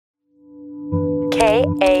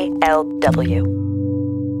KALW.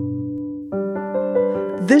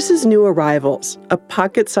 This is New Arrivals, a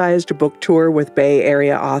pocket-sized book tour with Bay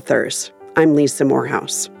Area authors. I'm Lisa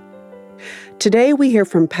Morehouse. Today we hear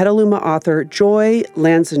from Petaluma author Joy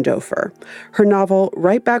Lanzendorfer. Her novel,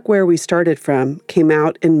 Right Back Where We Started From, came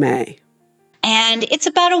out in May. And it's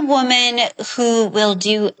about a woman who will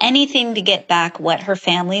do anything to get back what her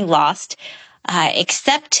family lost,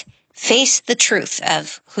 except face the truth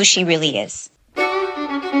of who she really is.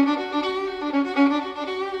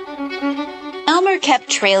 Elmer kept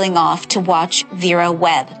trailing off to watch Vera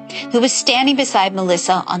Webb, who was standing beside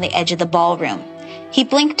Melissa on the edge of the ballroom. He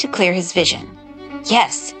blinked to clear his vision.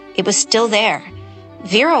 Yes, it was still there.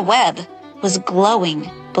 Vera Webb was glowing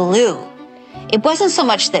blue. It wasn't so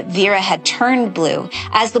much that Vera had turned blue,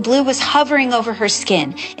 as the blue was hovering over her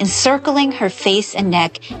skin, encircling her face and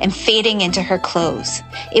neck and fading into her clothes.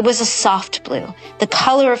 It was a soft blue, the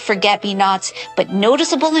color of forget-me-nots, but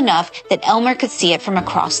noticeable enough that Elmer could see it from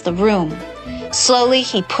across the room. Slowly,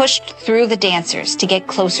 he pushed through the dancers to get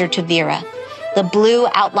closer to Vera. The blue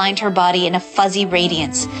outlined her body in a fuzzy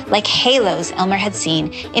radiance, like halos Elmer had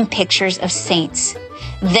seen in pictures of saints.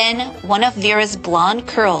 Then, one of Vera's blonde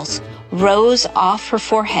curls rose off her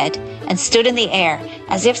forehead and stood in the air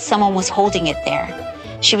as if someone was holding it there.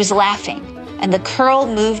 She was laughing, and the curl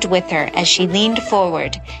moved with her as she leaned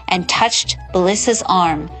forward and touched Melissa's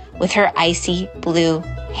arm with her icy blue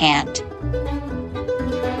hand.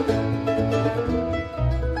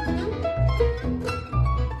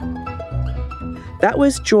 That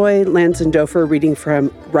was Joy Lanzendorfer reading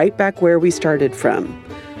from Right Back Where We Started From.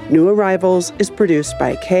 New Arrivals is produced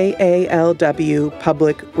by KALW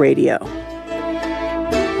Public Radio.